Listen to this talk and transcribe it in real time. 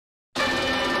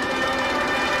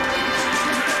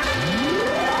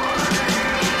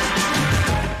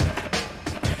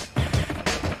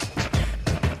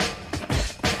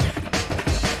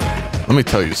Let me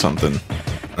tell you something.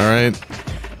 All right,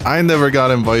 I never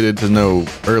got invited to no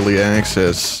early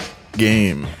access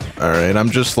game. All right, I'm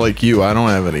just like you. I don't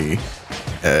have any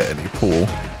pool,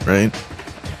 right?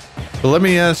 But let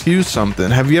me ask you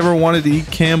something. Have you ever wanted to eat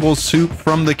Campbell's soup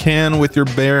from the can with your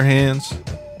bare hands?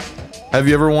 Have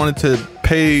you ever wanted to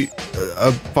pay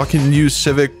a fucking used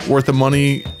Civic worth of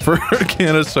money for a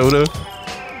can of soda?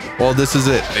 Well, this is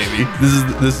it, baby.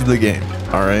 This is the game.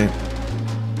 All right.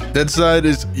 Deadside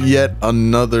is yet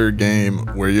another game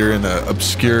where you're in an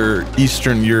obscure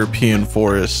Eastern European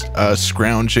forest,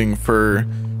 scrounging for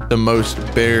the most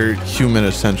bare human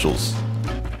essentials.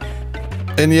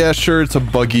 And yeah, sure, it's a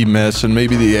buggy mess, and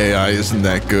maybe the AI isn't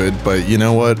that good, but you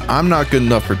know what? I'm not good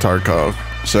enough for Tarkov,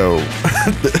 so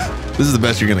this is the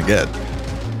best you're gonna get.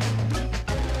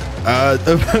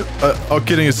 All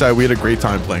kidding aside, we had a great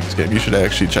time playing this game. You should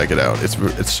actually check it out.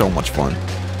 It's so much fun.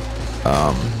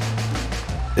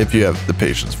 If you have the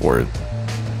patience for it.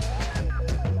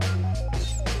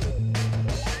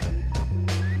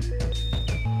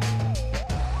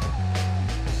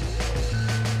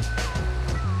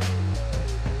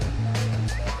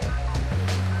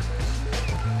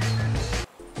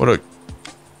 What a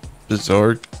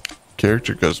bizarre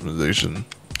character customization.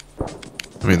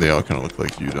 I mean, they all kind of look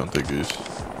like you, don't they, Goose?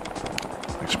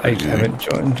 I haven't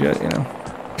joined yet, you know.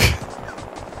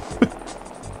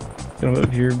 I'm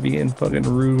up here being fucking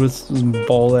rude with some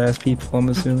bald ass people, I'm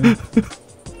assuming.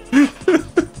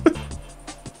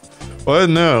 What?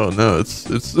 No,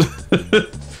 it's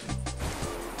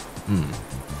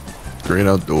Great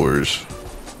outdoors.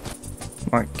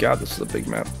 My god, this is a big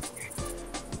map.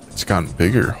 It's gotten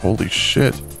bigger. Holy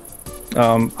shit.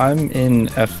 I'm in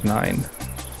F9.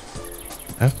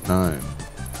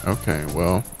 F9. Okay,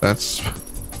 well,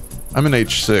 I'm in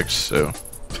H6, so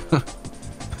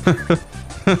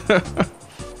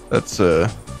that's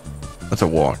a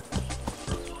walk.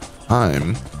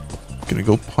 I'm gonna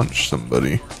go punch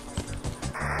somebody.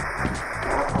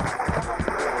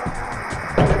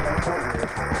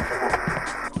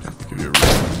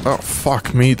 Oh,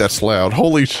 fuck me, that's loud.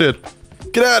 Holy shit.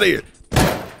 Get out of here.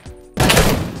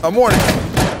 I'm warning.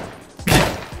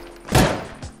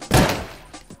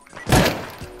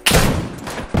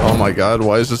 Oh my god,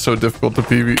 why is it so difficult to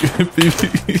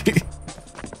PvP?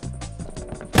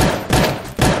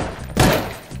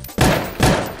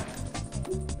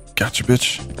 Gotcha,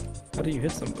 bitch. How do you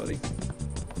hit somebody?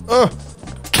 Oh,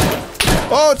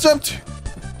 it's empty.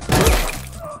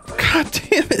 God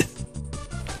damn it.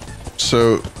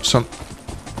 So,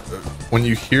 when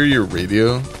you hear your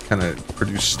radio kind of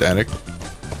produce static,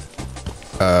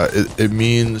 it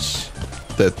means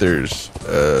that there's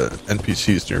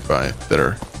NPCs nearby that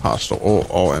are hostile.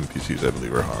 All NPCs, I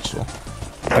believe, are hostile.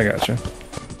 I gotcha.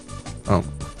 Oh,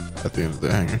 at the end of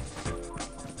the hangar.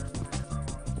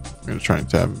 I'm gonna try and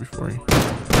tab him before you.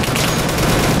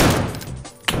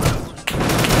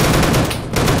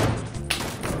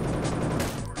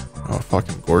 Oh,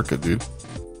 fucking Gorka, dude.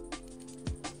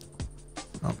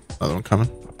 Oh, another one coming.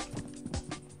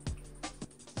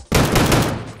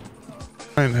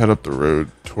 Try and head up the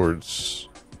road towards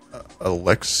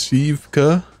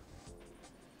Alexivka.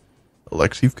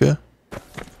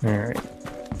 Alright.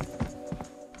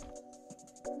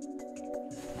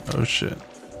 Oh shit.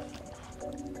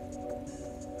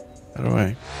 How do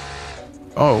I?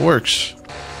 Oh, it works.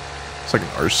 It's like an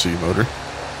RC motor.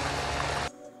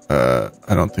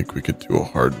 I don't think we could do a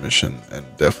hard mission, and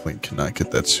definitely cannot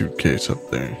get that suitcase up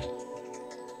there.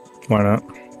 Why not?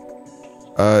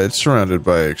 It's surrounded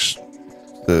by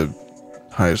the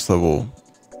highest level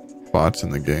bots in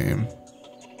the game.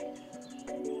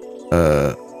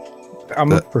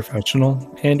 I'm a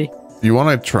professional, Andy. You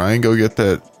want to try and go get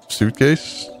that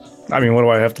suitcase? I mean, what do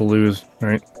I have to lose,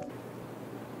 right?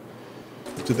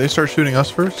 Did they start shooting us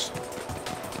first?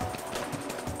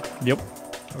 Yep.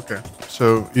 Okay.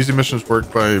 So easy missions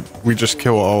work by we just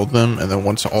kill all of them, and then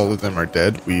once all of them are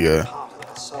dead, we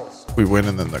win,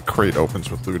 and then the crate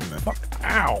opens with loot in it. Fuck.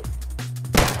 Ow.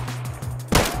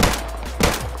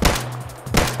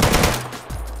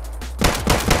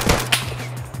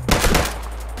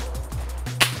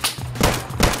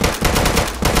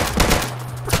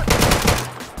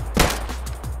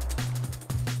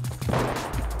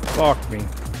 Fuck me.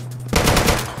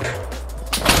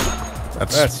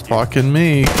 That's fucking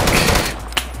me.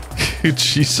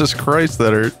 Jesus Christ,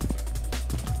 that hurt.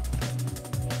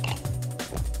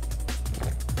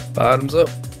 Bottoms up.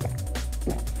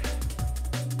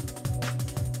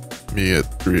 Me at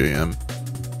 3 a.m.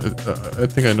 I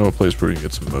think I know a place where we can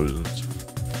get some Mosins.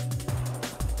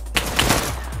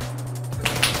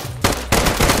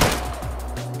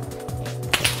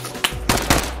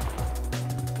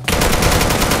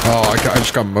 Oh, I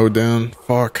just got mowed down.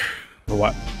 Fuck. For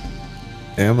what?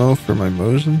 Ammo for my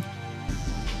Mosin?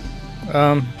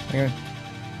 I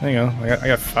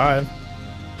got 5.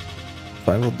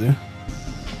 5 will do.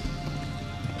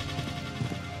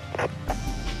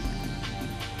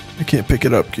 I can't pick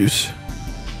it up, Goose.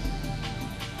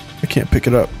 I can't pick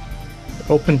it up.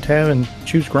 Open tab and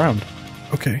choose ground.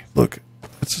 Okay, look.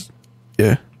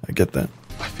 Yeah, I get that.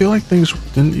 I feel like things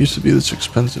didn't used to be this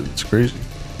expensive. It's crazy.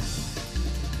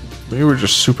 Maybe we're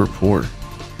just super poor.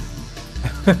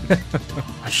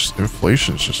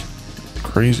 Inflation's just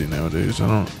crazy nowadays. I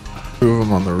don't... 2 of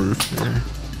them on the roof here.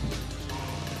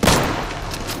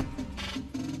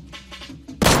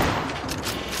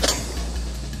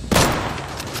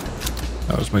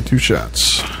 That was my 2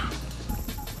 shots.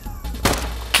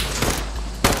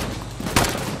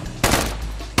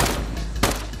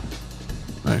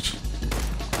 Nice.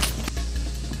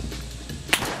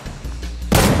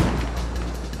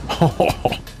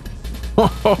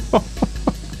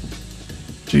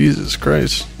 Jesus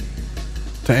Christ.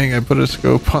 Dang, I put a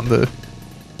scope on the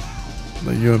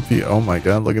UMP. Oh my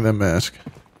god, look at that mask.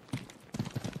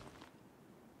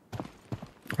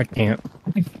 I can't.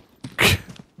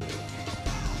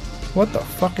 What the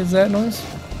fuck is that noise?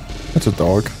 That's a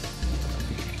dog.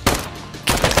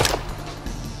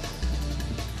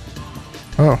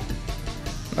 Oh.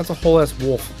 That's a whole ass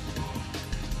wolf.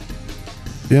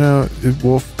 You know,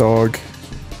 wolf, dog,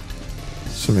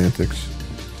 semantics.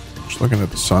 Just looking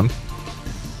at the sun.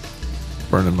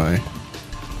 Burning my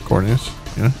corneas.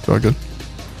 You know, it's all good.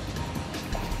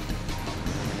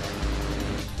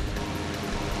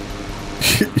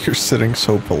 You're sitting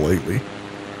so politely.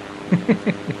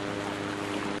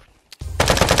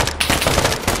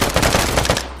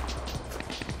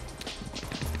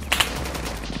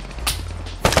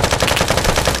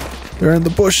 They're in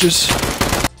the bushes.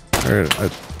 Alright, I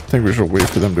think we should wait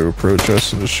for them to approach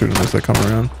us and just shoot them as they come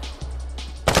around.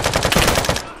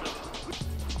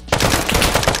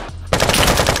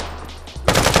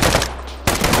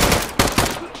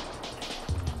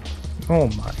 Oh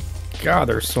my god,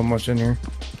 there's so much in here.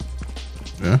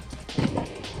 Yeah.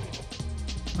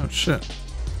 Oh shit.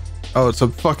 Oh, it's a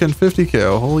fucking 50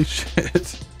 cal. Holy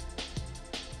shit.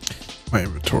 My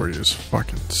inventory is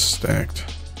fucking stacked.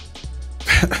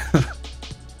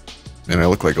 Man, I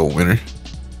look like a winner.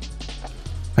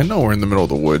 I know we're in the middle of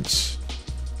the woods,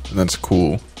 and that's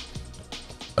cool.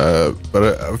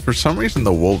 But for some reason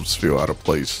the wolves feel out of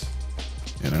place.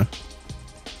 You know?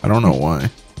 I don't know why.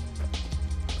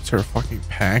 Is there a fucking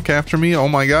pack after me? Oh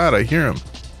my god, I hear him.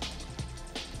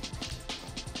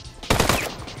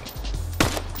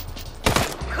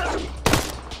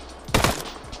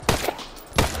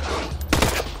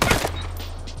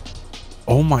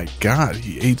 Oh my god,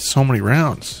 he ate so many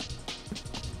rounds.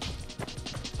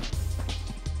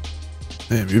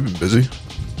 Damn, you've been busy.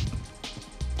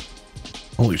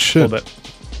 Holy shit. A little bit.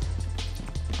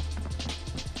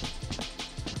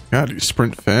 God, you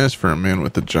sprint fast for a man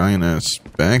with a giant ass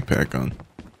backpack on.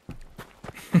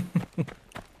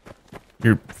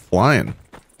 You're flying.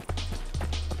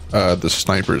 The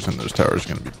snipers in those towers are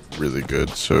gonna be really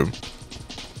good, so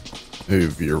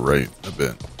maybe you're right a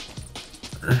bit.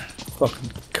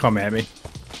 Fucking come at me.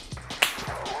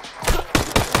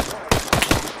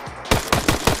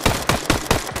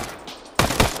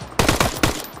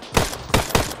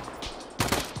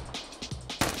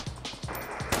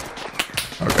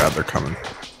 Oh god, they're coming.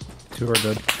 2 are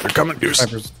dead. They're coming, Goose.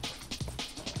 Snipers.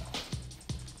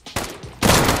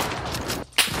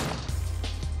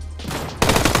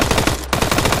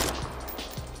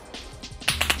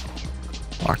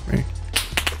 Lock me.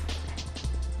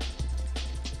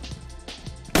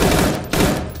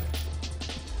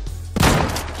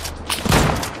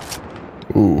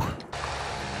 Ooh.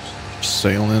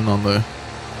 Sailing on the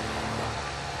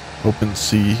open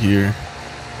sea here.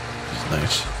 It's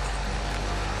nice.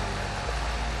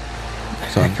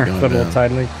 Sun's going Little down.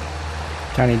 tiny,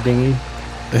 tiny dinghy.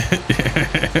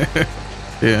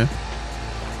 Yeah.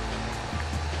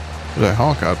 There's a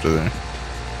helicopter there.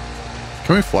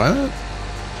 Can we fly that?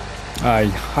 I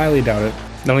highly doubt it.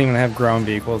 They don't even have ground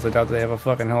vehicles. I doubt they have a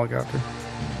fucking helicopter.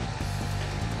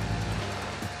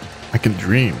 I can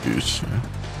dream, Goose. Yeah.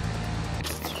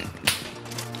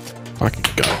 Fucking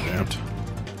goddamned.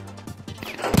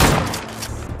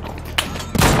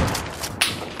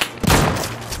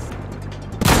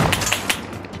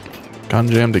 Gun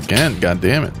jammed again, god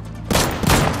damn it.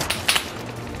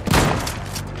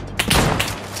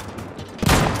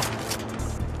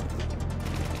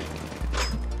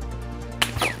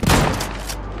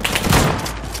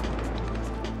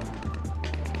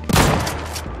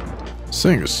 This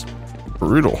thing is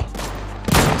brutal.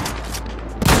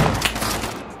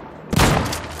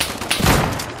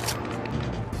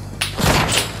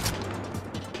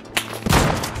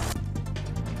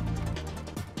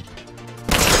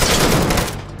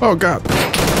 Oh god.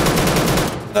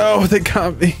 No, they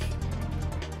got me.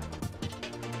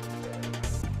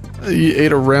 He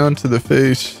ate a round to the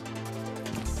face.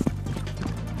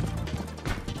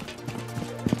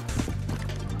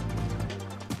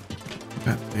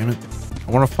 God damn it.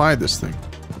 I want to fly this thing.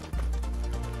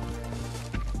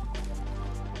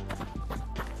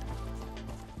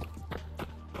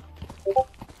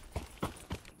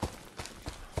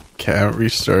 Cat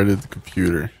restarted the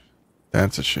computer.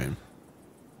 That's a shame.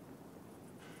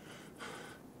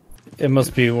 It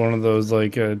must be one of those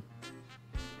like you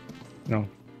know,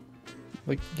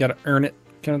 like you gotta earn it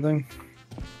kind of thing.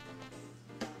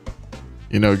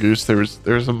 You know, Goose, there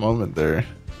was a moment there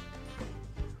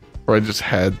where I just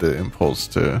had the impulse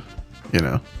to, you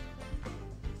know.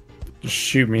 Just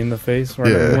shoot me in the face. Or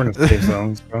Yeah. we're in a safe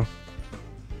zone, so.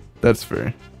 That's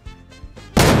fair.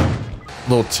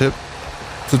 Little tip.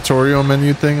 Tutorial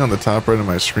menu thing on the top right of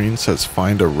my screen says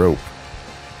find a rope.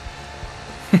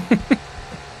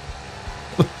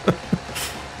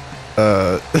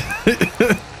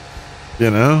 You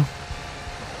know,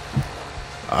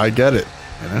 I get it,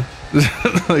 you know.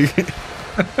 Like,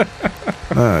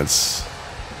 no, it's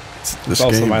this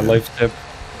also game, my man. life tip.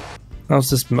 How's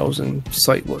this Mosin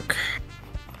site look?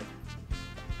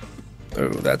 Oh,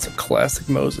 that's a classic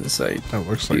Mosin site. That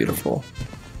looks like beautiful.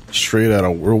 Straight out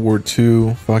of World War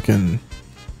II fucking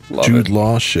Love Jude it.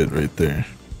 Law shit right there.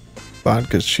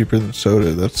 Vodka's cheaper than soda.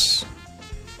 It's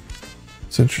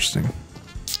interesting.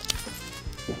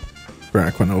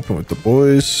 Crack one open with the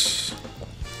boys.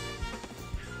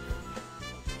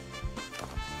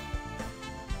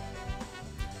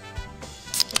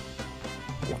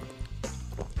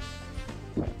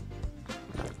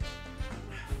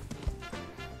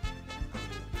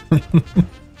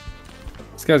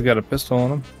 This guy's got a pistol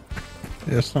on him.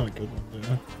 Yeah, it's not a good one,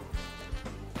 yeah.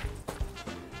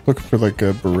 Looking for like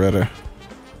a Beretta.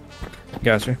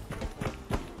 Gotcha.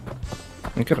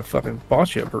 I could have fucking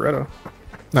bought you a Beretta.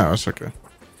 No, it's okay.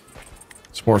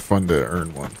 It's more fun to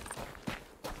earn one.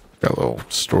 Got a little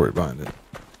story behind it.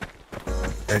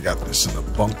 I got this in the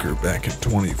bunker back in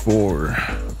 24.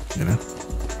 You know?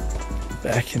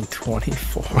 Back in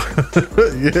 24.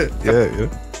 yeah.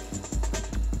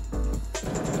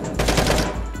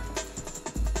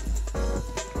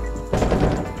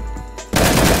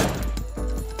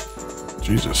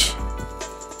 Jesus.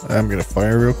 I'm gonna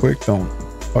fire real quick. Don't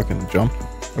fucking jump.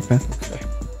 Okay. Okay.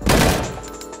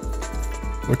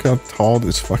 Look how tall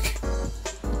this fucking...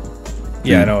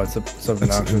 Yeah, I Dude, know, it's something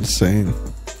That's obvious. insane.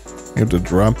 I have to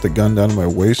drop the gun down to my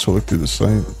waist to look through the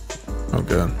sight. Oh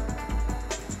god.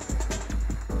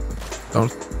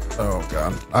 Don't. Oh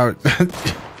god.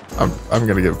 I'm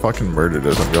gonna get fucking murdered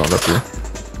as I'm going up here.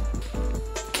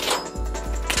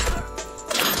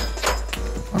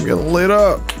 I'm getting lit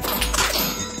up.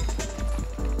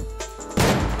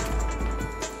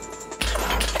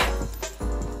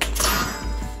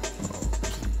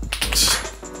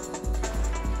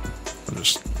 I'm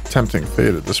just tempting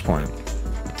fate at this point.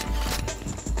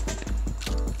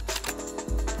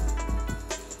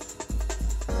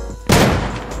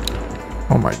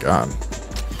 Oh my god.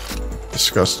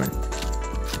 Disgusting.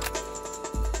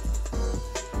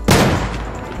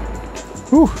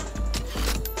 Whew.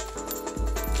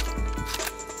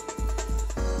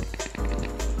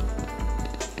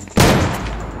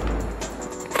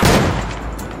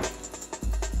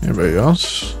 Anybody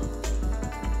else?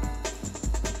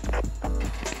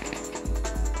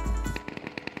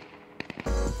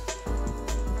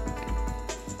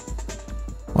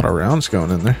 A lot of rounds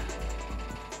going in there.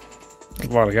 There's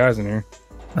a lot of guys in here.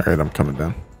 Alright, I'm coming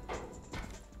down.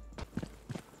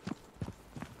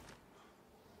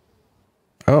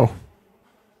 Oh.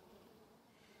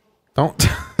 Don't.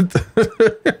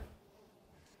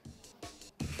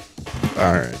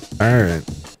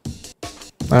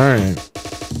 Alright.